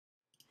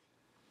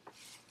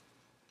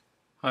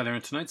Hi there,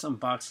 and tonight's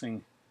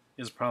unboxing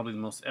is probably the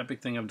most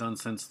epic thing I've done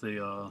since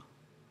the,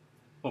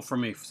 well, for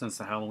me, since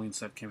the Halloween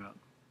set came out.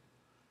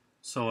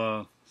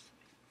 So,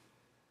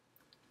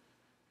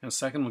 in a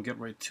second we'll get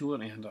right to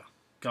it, and,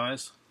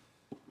 guys,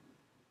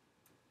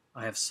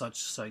 I have such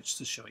sights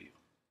to show you.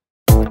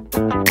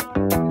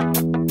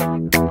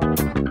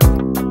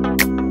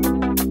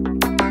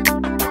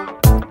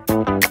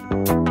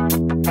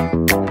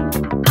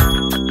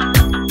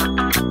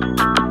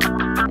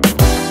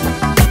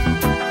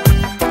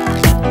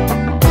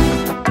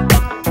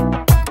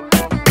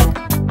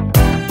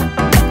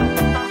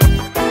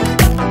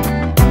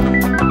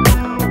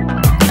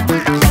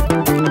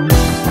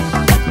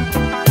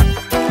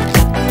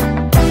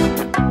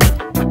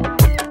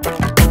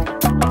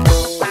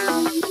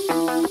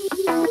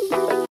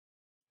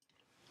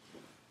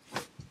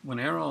 When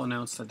Arrow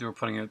announced that they were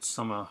putting out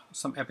some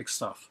epic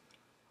stuff,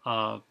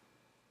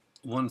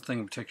 one thing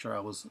in particular I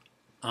was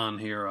on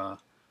here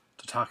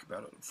to talk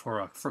about it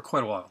for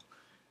quite a while,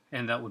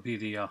 and that would be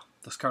the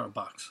Scarlet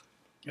box.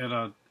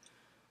 And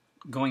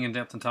going in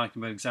depth and talking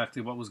about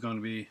exactly what was going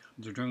to be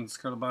during the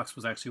Scarlet box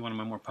was actually one of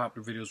my more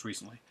popular videos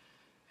recently.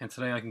 And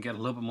today I can get a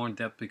little bit more in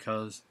depth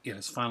because it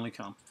has finally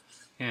come.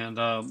 And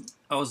I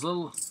was a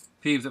little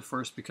peeved at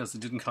first because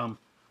it didn't come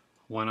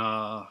when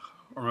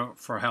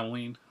for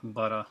Halloween,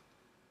 but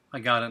I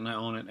got it and I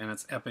own it, and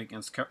it's epic,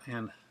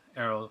 and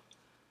Arrow,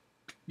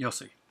 you'll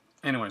see.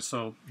 Anyway,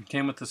 so it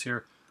came with this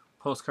here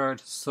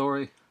postcard.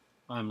 Sorry,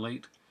 I'm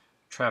late.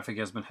 Traffic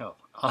has been hell.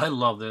 I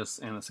love this,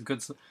 and it's a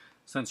good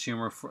sense of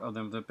humor for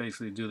them to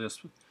basically do this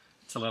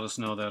to let us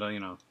know that, you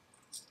know,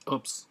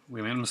 oops,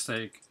 we made a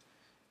mistake.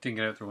 Didn't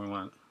get out there when we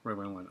wanted, right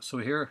when we wanted. So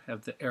here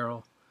have the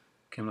Arrow.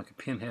 Came like a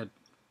pin,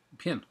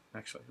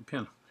 actually, a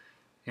pin.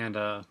 And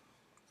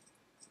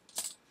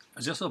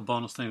it's just a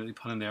bonus thing that they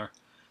put in there.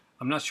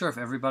 I'm not sure if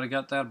everybody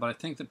got that, but I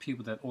think that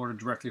people that ordered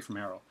directly from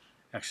Arrow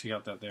actually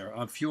got that there.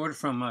 If you ordered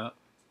from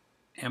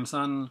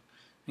Amazon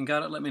and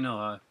got it, let me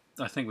know.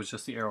 I think it was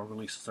just the Arrow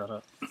releases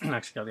that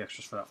actually got the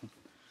extras for that one.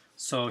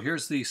 So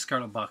here's the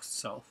Scarlet box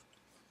itself.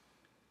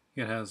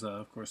 It has,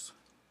 of course,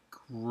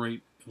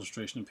 great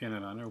illustration and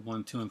painted on there,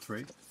 1, 2, and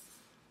 3.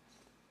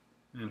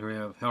 And here we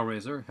have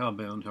Hellraiser,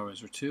 Hellbound,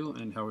 Hellraiser 2,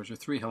 and Hellraiser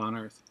 3, Hell on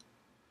Earth.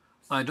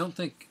 I don't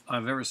think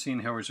I've ever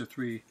seen Hellraiser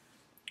 3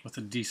 with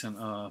a decent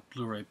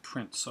Blu-ray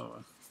print, so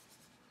it'll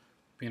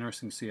be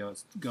interesting to see how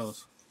it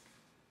goes.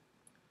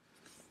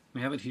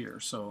 We have it here,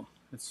 so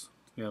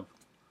we have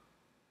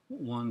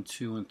 1,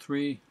 2, and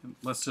 3.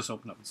 Let's just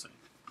open up and see.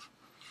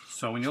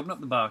 So when you open up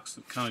the box,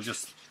 it kind of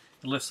just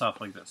lifts off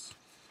like this.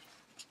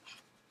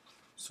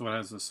 So it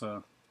has this,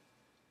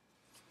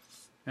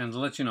 and to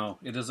let you know,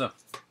 it is a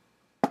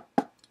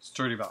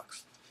sturdy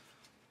box.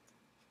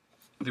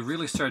 They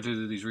really started to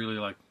do these really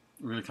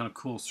kind of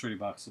cool sturdy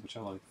boxes, which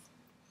I like.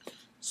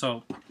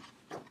 So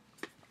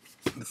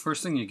the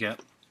first thing you get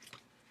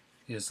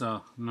is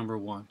number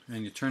 1,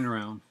 and you turn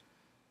around,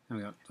 and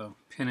we got the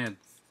pinhead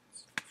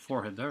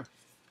forehead there,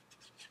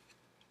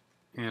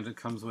 and it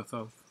comes with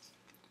a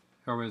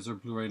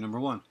Hellraiser Blu-ray number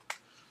 1.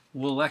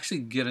 We'll actually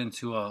get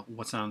into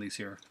what's on these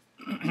here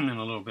in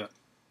a little bit.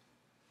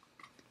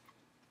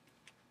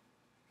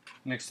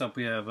 Next up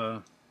we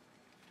have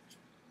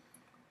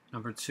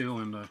number 2,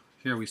 and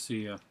here we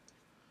see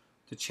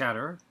the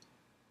Chatter.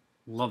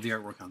 Love the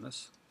artwork on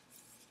this.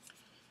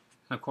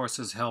 And of course,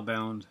 is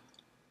Hellbound,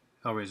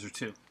 Hellraiser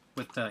 2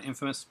 with the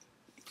infamous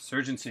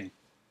surgeon scene.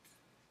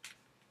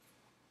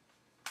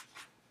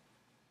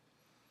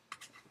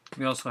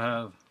 We also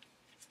have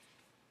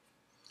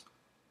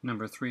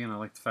number 3, and I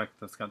like the fact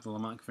that it's got the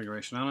Lamont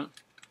configuration on it.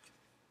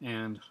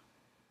 And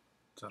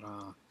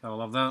ta-da, gotta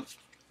love that.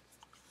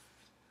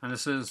 And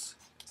this is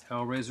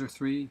Hellraiser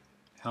 3,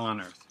 Hell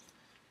on Earth.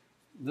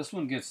 This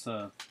one gets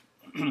the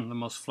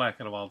most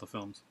flack out of all the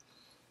films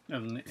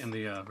in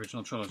the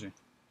original trilogy.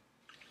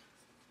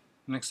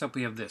 Next up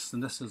we have this,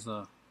 and this is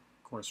of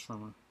course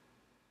from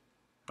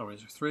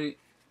Hellraiser 3.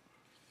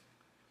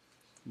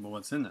 But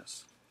what's in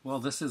this? Well,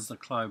 this is the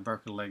Clive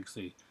Barker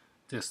Legacy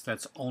disc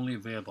that's only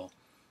available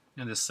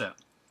in this set.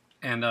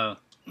 And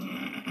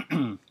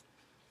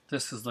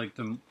this is like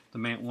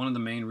one of the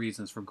main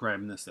reasons for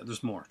grabbing this set.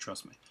 There's more,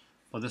 trust me.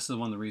 But this is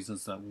one of the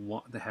reasons that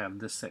to have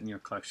this set in your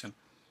collection.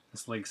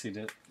 This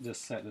Legacy this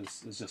set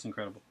is just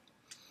incredible.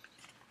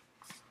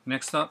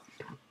 Next up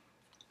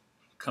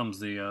comes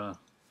the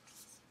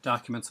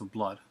Documents of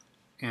Blood,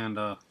 and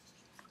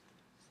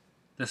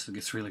this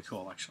gets really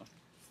cool actually.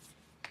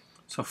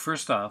 So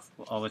first off,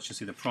 I'll let you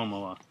see the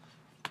promo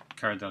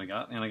card that I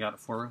got, and I got it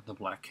for the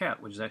Black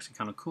Cat, which is actually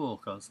kind of cool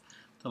because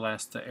the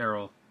last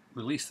Arrow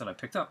release that I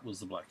picked up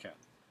was the Black Cat.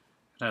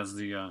 It has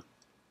the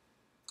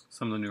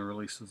some of the new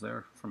releases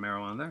there from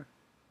Arrow on there,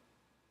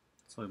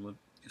 so you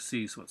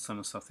see what some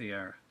of the stuff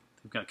they've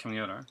got coming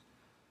out are,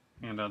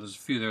 and there's a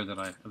few there that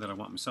I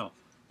want myself.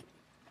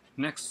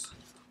 Next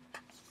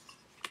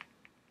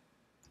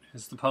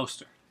is the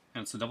poster,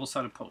 and it's a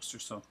double-sided poster,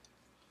 so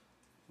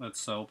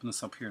let's open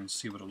this up here and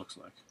see what it looks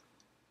like.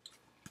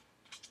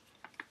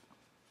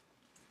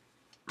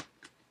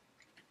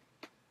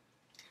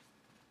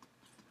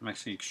 I'm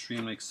actually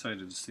extremely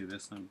excited to see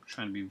this. I'm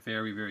trying to be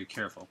very, very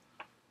careful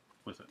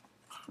with it.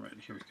 All right,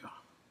 here we go.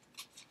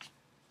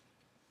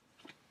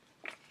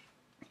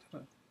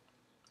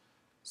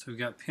 So we've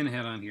got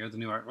Pinhead on here, the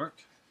new artwork.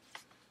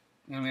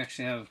 And we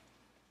actually have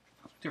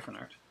different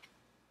art.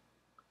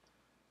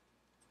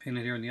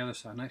 Pinhead here on the other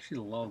side. And I actually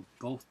love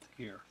both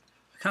here.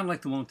 I kind of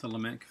like the one with the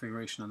lament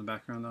configuration on the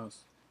background, though.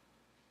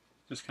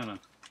 Just kind of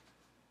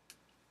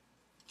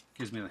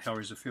gives me the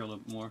Hellraiser feel a little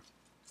bit more.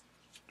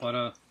 But,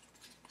 and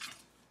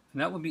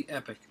that would be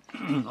epic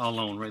all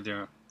alone right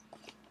there.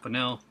 But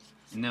now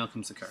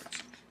comes the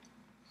cards.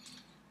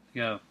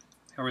 Yeah,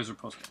 Hellraiser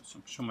postcards. So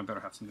I'm sure my better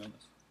half's doing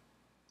this.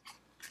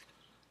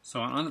 So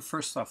on the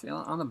first off,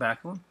 on the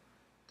back one,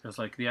 there's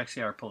like the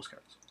actually are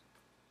postcards.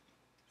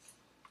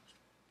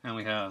 And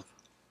we have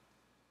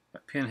a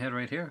Pinhead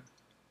right here.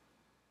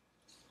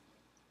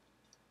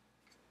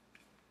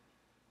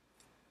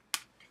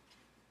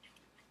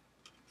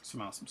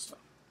 Some awesome stuff.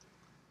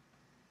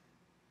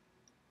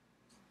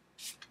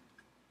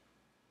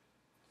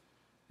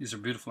 These are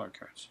beautiful art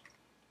cards.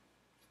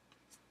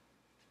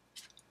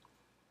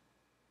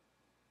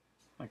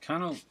 I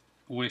kind of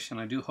wish, and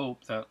I do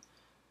hope, that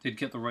they'd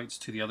get the rights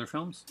to the other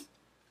films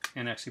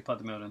and actually put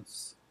them out in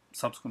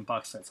subsequent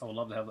box sets. I would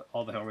love to have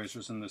all the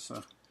Hellraisers in this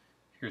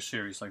here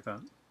series like that.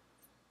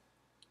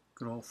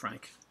 Good old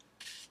Frank.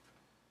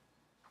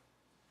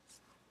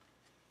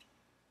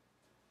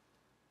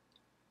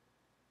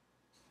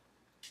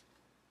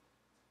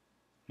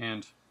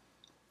 And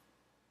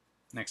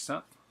next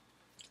up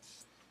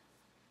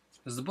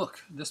is the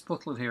book. This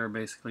booklet here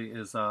basically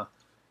is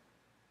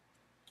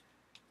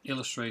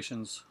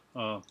illustrations,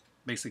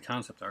 basic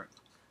concept art.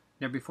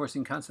 Never before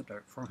seen concept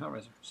art from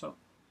Hellraiser. So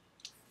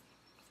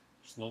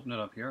we'll open it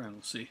up here and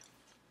we'll see.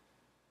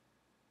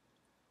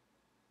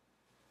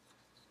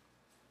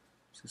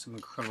 See some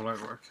incredible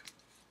artwork.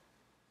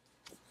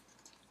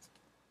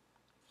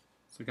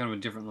 So kind of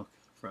a different look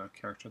for a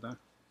character there.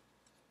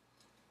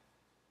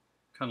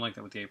 Kind of like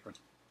that with the apron.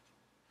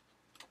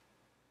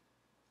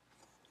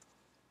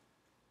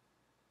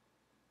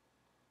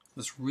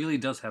 This really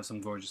does have some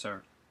gorgeous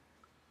art.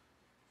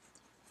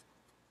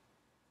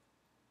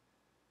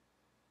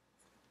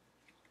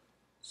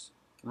 So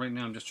right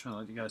now I'm just trying to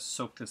let you guys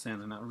soak this in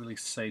and not really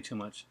say too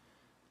much.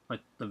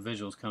 Let the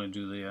visuals kind of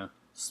do the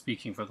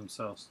speaking for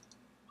themselves.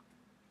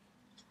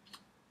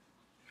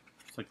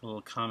 It's like a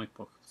little comic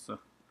book. It's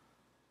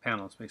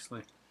panels,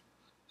 basically.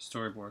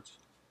 Storyboards.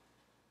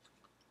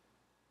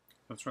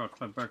 After all,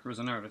 Clive Barker is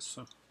an artist,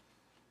 so.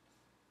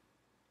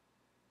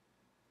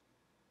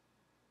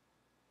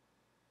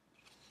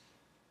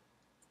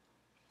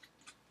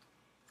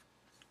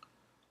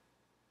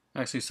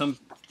 Actually,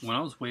 when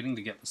I was waiting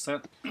to get the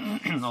set,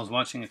 I was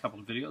watching a couple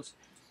of videos.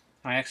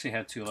 I actually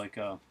had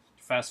to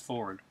fast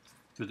forward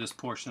through this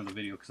portion of the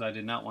video because I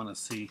did not want to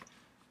see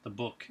the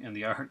book and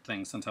the art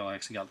things until I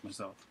actually got them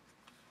myself.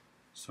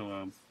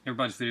 So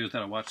everybody's videos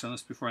that I watched on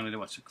this before, and I did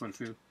watch quite a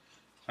few,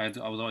 I was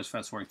always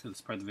fast forwarding through this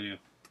part of the video.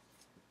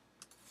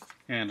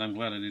 And I'm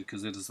glad I did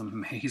because it is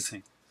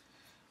amazing.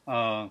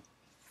 Again,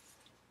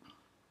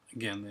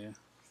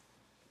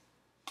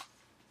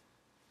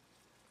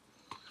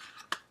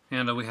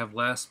 and we have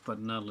last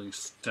but not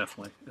least,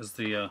 definitely, is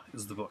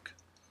the book,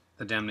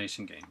 The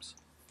Damnation Games.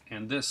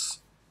 And this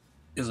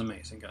is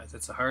amazing, guys.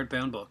 It's a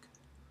hardbound book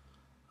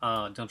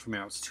done from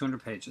Arrow. It's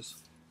 200 pages.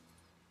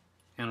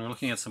 And we're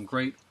looking at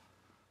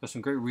there's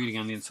some great reading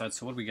on the inside.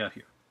 So what do we got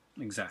here?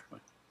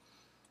 Exactly.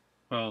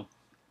 Well,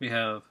 we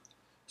have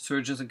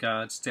Surgeons of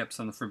God, Steps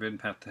on the Forbidden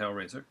Path to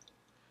Hellraiser,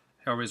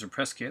 Hellraiser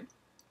Press Kit,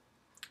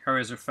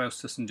 Hellraiser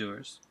Faustus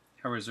Endures,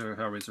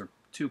 Hellraiser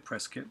 2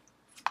 Press Kit,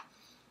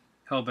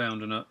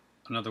 Hellbound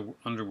Another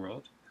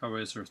Underworld,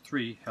 Hellraiser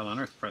 3 Hell on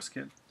Earth Press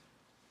Kit,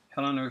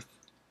 Hell on Earth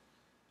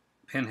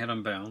Pinhead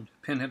Unbound,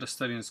 Pinhead A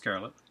Study in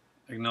Scarlet,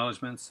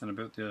 Acknowledgements, and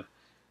about the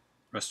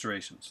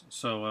restorations.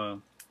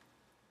 So,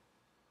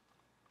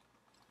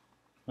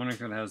 wondering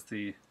if it has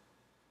the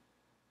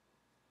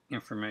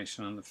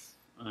information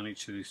on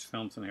each of these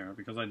films in here,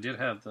 because I did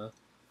have the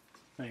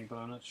thing, but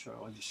I'm not sure.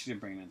 She did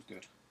bring it in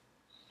good.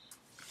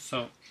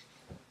 So,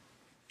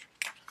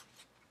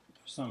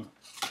 there's some,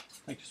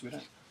 thank you,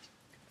 sweetheart.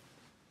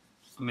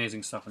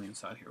 Amazing stuff on the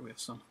inside here. We have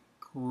some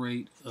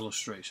great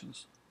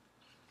illustrations.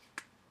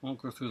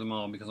 Won't go through them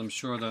all because I'm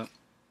sure that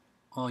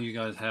all you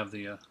guys have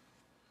the,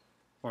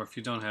 or if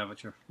you don't have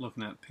it, you're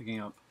looking at picking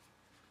up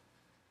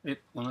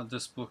it. Well, not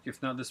this book.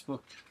 If not this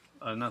book,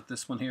 not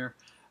this one here.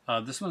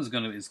 This one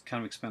is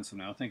kind of expensive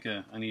now. I think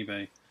on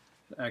eBay it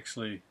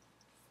actually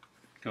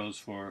goes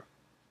for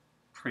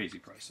crazy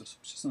prices,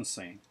 which is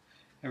insane.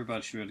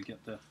 Everybody should be able to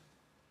get the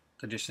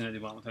edition that they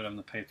want without having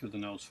to pay through the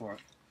nose for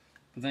it.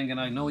 But then again,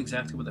 I know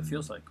exactly what that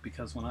feels like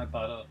because when I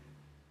bought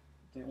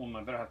when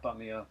my better half bought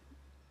me a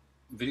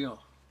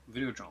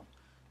Videodrome,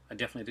 I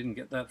definitely didn't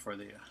get that for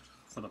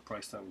the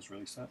price that was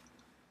released at.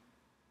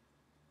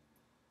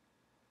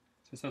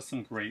 This has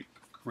some great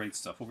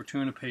stuff. Over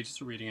 200 pages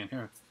of reading in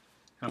here.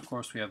 And of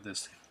course we have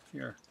this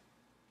here,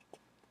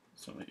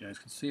 so that you guys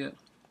can see it.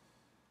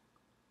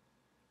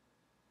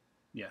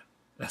 Yeah,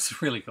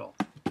 That's really cool.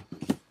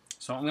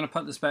 So I'm going to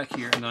put this back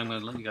here, and then I'm going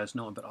to let you guys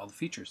know about all the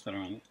features that are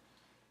on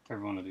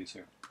every one of these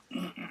here.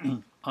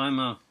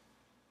 I'm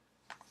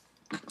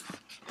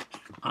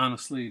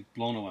honestly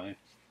blown away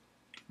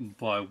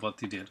by what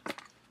they did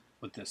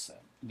with this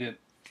set.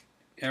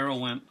 Arrow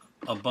went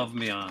above and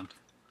beyond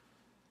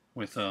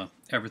with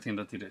everything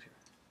that they did here.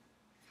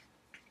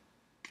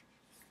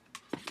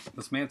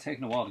 This may have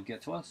taken a while to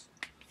get to us,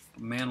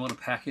 but man, what a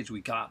package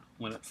we got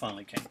when it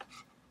finally came.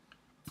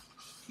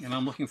 And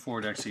I'm looking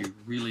forward to actually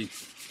really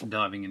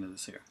diving into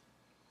this here.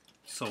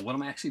 So what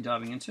am I actually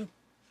diving into?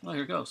 Well,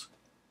 here it goes.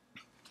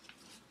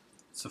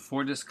 It's a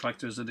 4-disc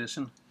collector's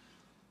edition.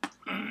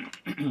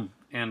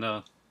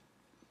 And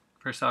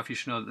first off, you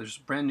should know that there's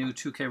brand new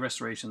 2K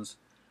restorations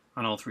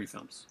on all 3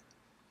 films.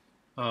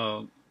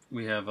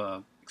 We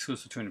have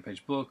exclusive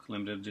 200-page book,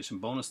 limited edition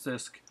bonus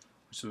disc,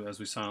 which as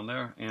we saw on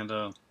there, and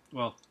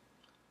well,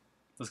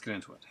 let's get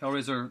into it.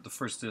 Hellraiser, the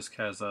first disc,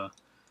 has a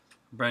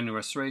brand new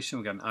restoration.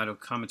 We got an audio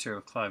commentary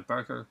with Clive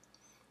Barker,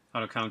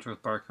 audio commentary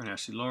with Barker and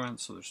Ashley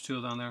Lawrence, so there's 2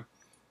 of them there.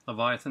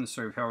 Leviathan, the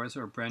story of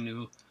Hellraiser, a brand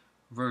new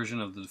version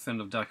of the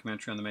definitive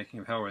documentary on the making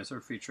of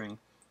Hellraiser, featuring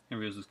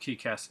interviews with key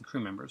cast and crew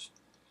members.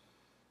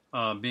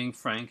 Being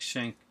Frank,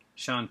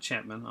 Sean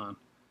Chapman on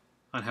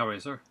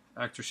Hellraiser.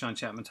 Actor Sean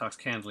Chapman talks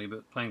candidly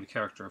about playing the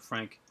character of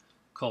Frank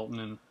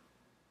Cotton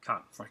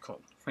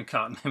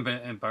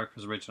and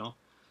Barker's original.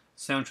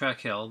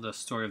 Soundtrack Hell, the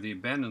story of the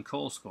abandoned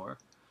Cole score.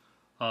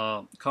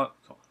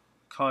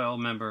 Kyle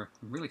member,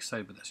 I'm really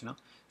excited about this, you know.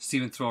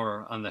 Stephen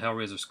Thrower on the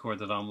Hellraiser score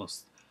that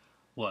almost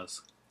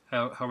was.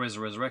 Hellraiser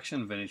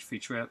Resurrection, vintage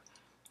featurette,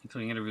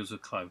 including interviews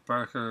with Clive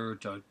Barker,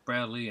 Doug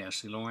Bradley,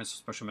 Ashley Lawrence,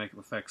 special makeup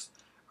effects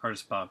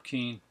artist Bob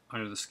Keane.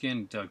 Under the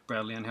Skin, Doug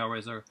Bradley on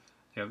Hellraiser.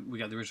 We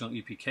got the original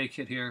EPK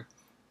kit here,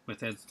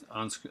 with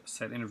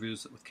on-set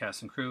interviews with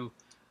cast and crew,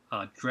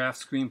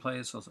 draft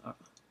screenplays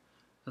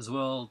as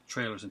well,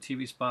 trailers and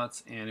TV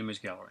spots, and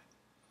image gallery.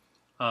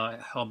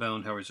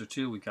 Hellbound Hellraiser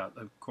 2, we got,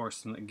 of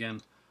course, and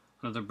again,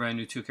 another brand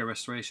new 2K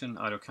restoration,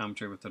 audio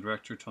commentary with the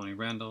director Tony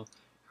Randall,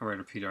 and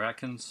writer Peter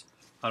Atkins,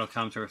 audio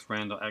commentary with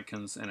Randall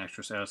Atkins and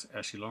actress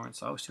Ashley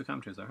Lawrence. Always 2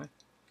 commentaries there, right?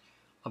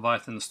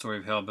 Leviathan, the story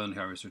of Hellbound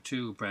Hellraiser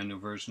 2, brand new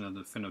version of the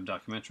definitive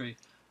documentary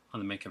on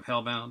the make of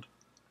Hellbound,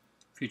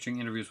 featuring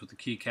interviews with the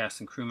key cast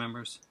and crew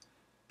members.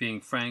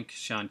 Being Frank,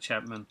 Sean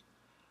Chapman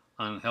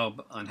on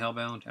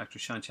Hellbound. Actor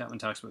Sean Chapman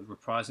talks about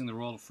reprising the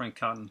role of Frank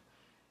Cotton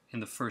in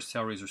the first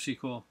Hellraiser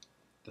sequel.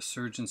 The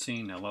surgeon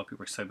scene. Now, a lot of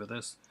people are excited about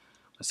this,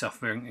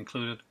 myself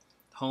included.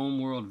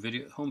 Home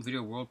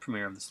video world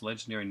premiere of this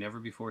legendary,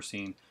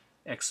 never-before-seen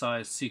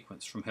excised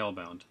sequence from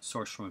Hellbound,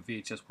 sourced from a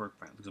VHS work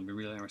print. It's going to be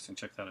really interesting.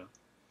 Check that out.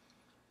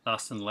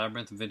 Lost in the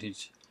Labyrinth,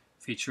 vintage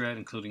featurette,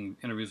 including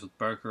interviews with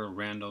Barker,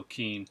 Randall,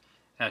 Keane,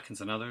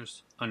 Atkins, and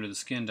others. Under the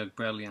Skin, Doug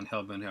Bradley on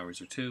Hellbound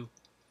Hellraiser 2.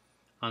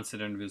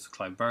 On-set interviews with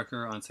Clive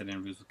Barker. On-set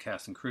interviews with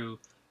cast and crew.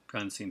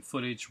 Behind-the-scene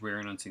footage, rare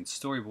and unseen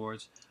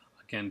storyboards.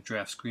 Again,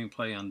 draft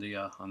screenplay on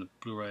the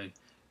Blu-ray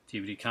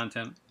DVD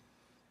content.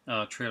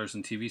 Trailers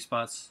and TV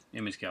spots.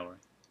 Image gallery.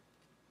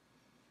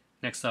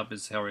 Next up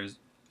is Hellraiser.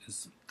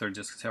 His third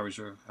disc is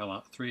Hellraiser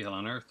 3, Hell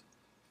on Earth.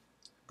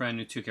 Brand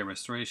new 2K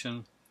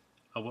restoration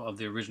of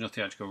the original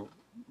theatrical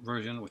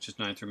version, which is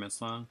 93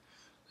 minutes long.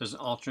 There's an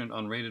alternate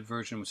unrated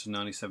version, which is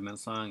 97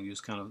 minutes long.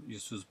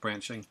 Used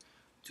branching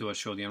to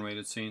show the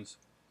unrated scenes.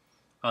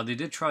 They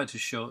did try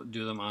to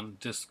do them on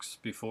discs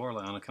before,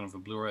 like on a kind of a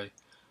Blu-ray,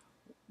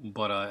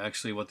 but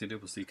actually what they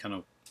did was they kind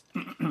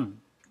of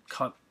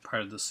cut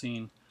part of the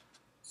scene,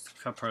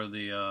 cut part of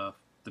the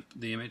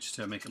image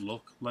to make it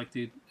look like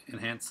they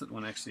enhanced it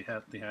when actually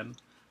they hadn't.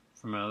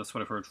 That's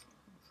what I've heard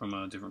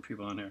from different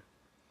people on here.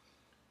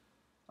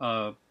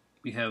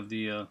 We have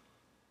the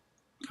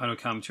audio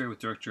commentary with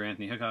director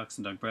Anthony Hickox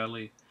and Doug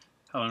Bradley.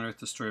 Hell on Earth,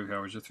 the story of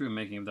Hellraiser 3,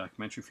 making of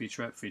documentary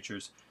featurette,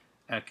 features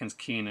Atkins,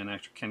 Keane, and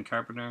actor Ken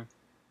Carpenter.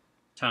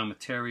 Time with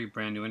Terry,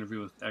 brand new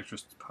interview with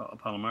actress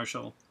Paula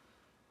Marshall.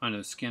 Under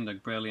the Skin,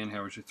 Doug Bradley on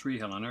Hellraiser 3,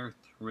 Hell on Earth.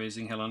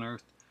 Raising Hell on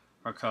Earth,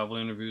 archival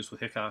interviews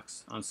with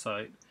Hickox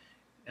on-set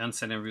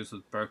interviews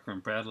with Barker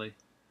and Bradley.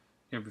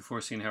 Never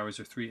before seen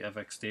Hellraiser 3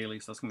 FX Daily,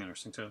 so that's going to be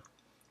interesting too.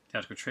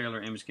 Theatrical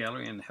trailer, image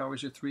gallery, and the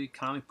Hellraiser 3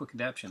 comic book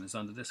adaptation is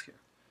on the disc here.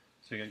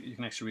 So you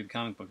can actually read the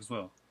comic book as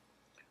well.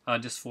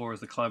 Disc 4 is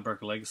the Clive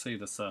Barker Legacy.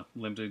 That's a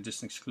limited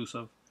edition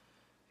exclusive.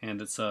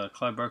 And it's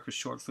Clive Barker's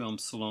short film,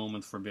 Salome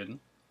and the Forbidden.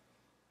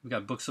 We've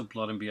got Books of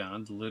Blood and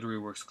Beyond, the literary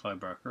works of Clive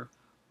Barker.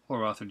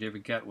 Horror author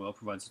David Gatwell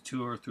provides a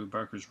tour through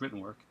Barker's written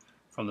work,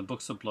 from the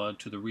Books of Blood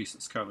to the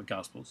recent Scarlet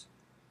Gospels.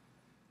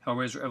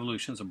 Hellraiser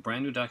Evolution is a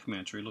brand new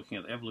documentary looking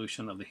at the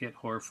evolution of the hit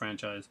horror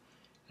franchise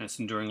and its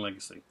enduring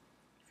legacy,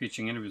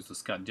 featuring interviews with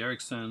Scott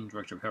Derrickson,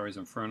 director of Hellraiser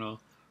Inferno,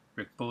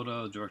 Rick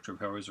Boda, director of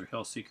Hellraiser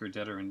Hellseeker,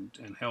 Deader,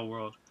 and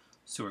Hellworld,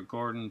 Stuart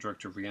Gordon,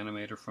 director of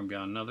Reanimator, From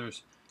Beyond and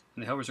others,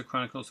 and the Hellraiser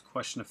Chronicles,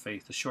 Question of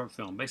Faith, the short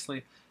film.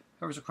 Basically,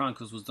 Hellraiser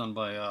Chronicles was done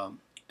by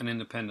an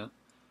independent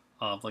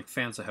of like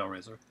fans of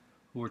Hellraiser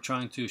who were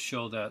trying to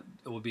show that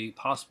it would be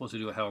possible to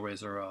do a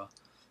Hellraiser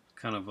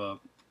kind of a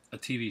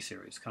TV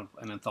series, kind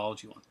of an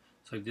anthology one.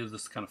 So he did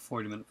this kind of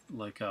 40-minute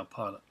like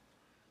pilot.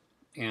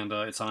 and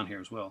it's on here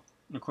as well.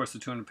 And of course, the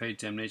 200-page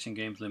Damnation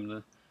Games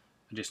limited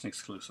edition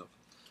exclusive.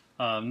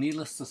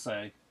 Needless to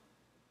say,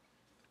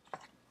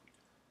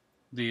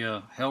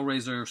 the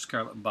Hellraiser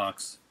Scarlet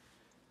box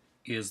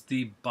is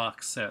the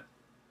box set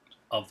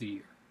of the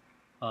year.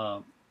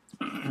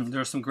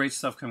 There's some great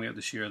stuff coming out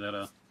this year that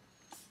a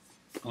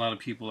lot of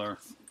people are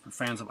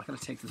fans of. I gotta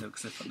take this out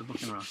because I put the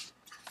book in wrong.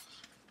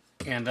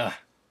 And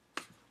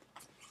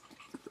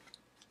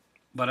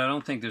but I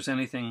don't think there's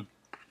anything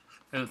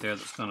out there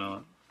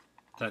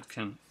that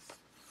can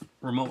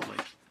remotely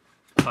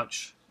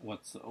touch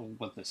what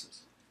this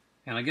is.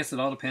 And I guess it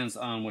all depends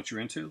on what you're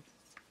into.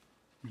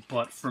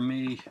 But for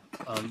me,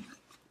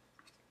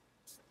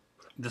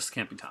 this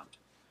can't be topped.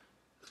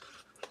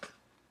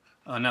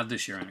 Not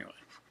this year, anyway.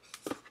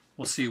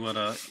 We'll see what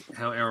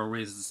how Arrow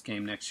raises this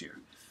game next year.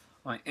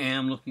 I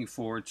am looking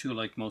forward to,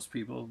 like most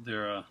people,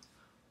 their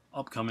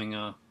upcoming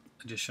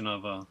edition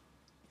of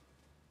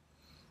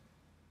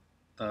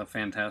the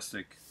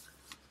fantastic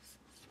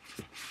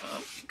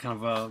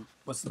kind of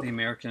what's the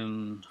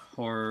American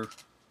horror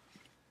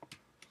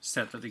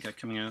set that they got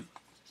coming out.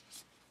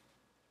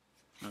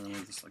 I'm gonna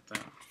leave this like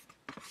that.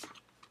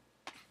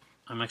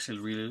 I'm actually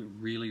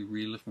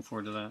really looking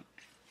forward to that.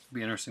 It'll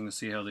be interesting to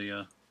see how they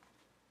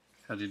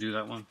do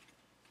that one.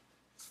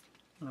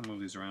 I'll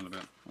move these around a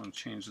bit. I want to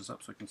change this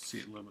up so I can see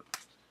it a little bit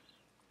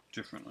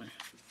differently.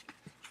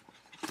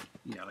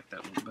 Yeah, I like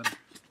that a little better.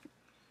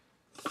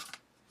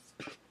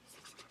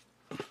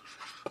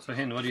 So,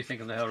 Hind, what do you think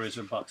of the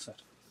Hellraiser box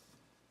set?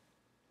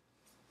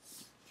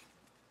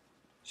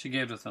 She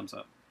gave it a thumbs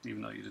up,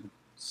 even though you didn't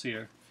see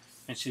her.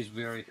 And she's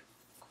very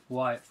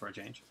quiet for a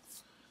change.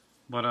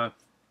 But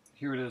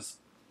here it is.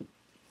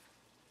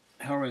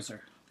 Hellraiser,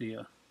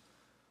 the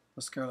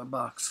Scarlet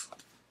box.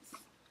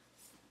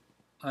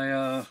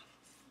 I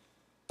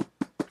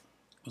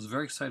was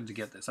very excited to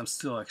get this. I'm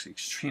still actually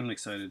extremely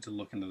excited to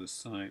look into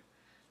this tonight.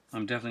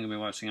 I'm definitely going to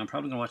be watching. I'm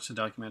probably going to watch the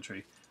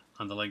documentary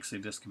on the Legacy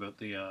disc about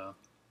the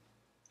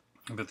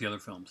other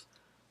films.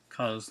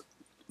 Because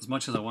as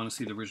much as I want to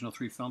see the original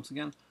 3 films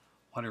again,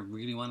 what I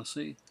really want to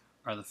see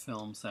are the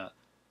films that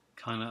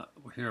kind of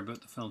hear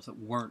about the films that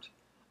weren't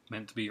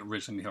meant to be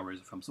originally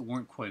Hellraiser films, that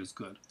weren't quite as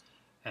good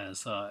as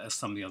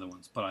some of the other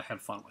ones, but I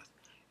had fun with.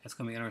 It's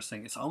going to be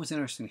interesting. It's always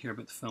interesting to hear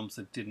about the films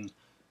that didn't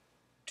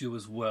do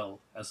as well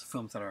as the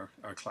films that are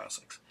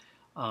classics,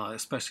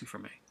 especially for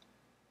me.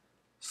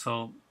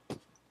 So, I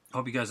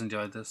hope you guys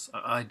enjoyed this.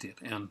 I did,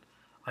 and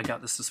I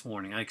got this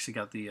morning. I actually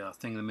got the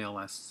thing in the mail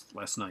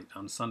last night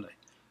on Sunday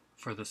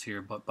for this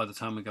here, but by the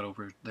time we got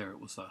over there, it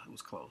was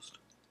closed.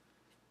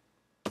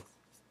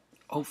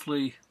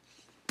 Hopefully,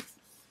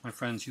 my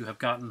friends, you have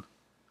gotten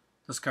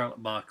the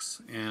Scarlet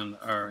box and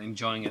are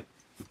enjoying it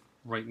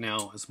right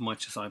now as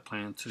much as I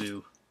plan to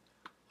do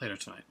later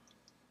tonight.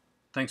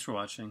 Thanks for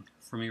watching.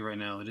 For me right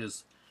now, it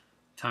is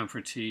time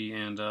for tea,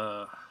 and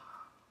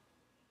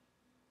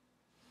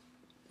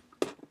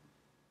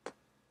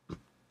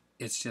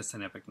it's just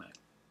an epic night.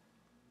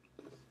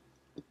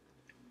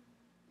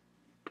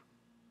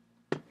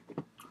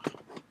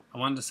 I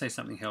wanted to say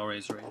something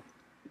Hellraiser-y,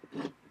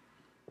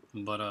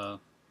 but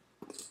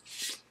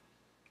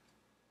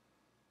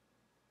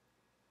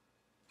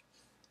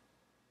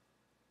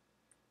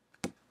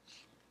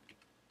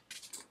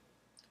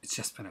it's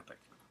just been epic.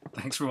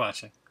 Thanks for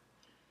watching.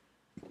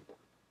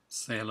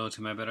 Say hello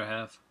to my better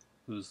half,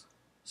 who's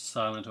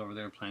silent over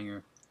there playing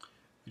her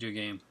video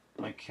game.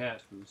 My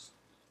cat, who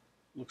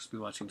looks to be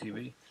watching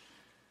TV.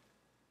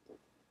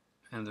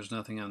 And there's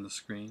nothing on the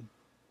screen.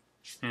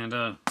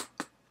 And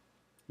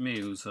me,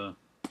 who's about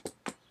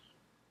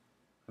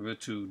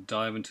to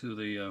dive into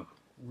the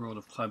world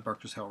of Clive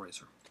Barker's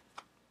Hellraiser.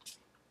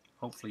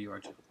 Hopefully you are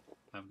too.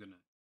 Have a good night.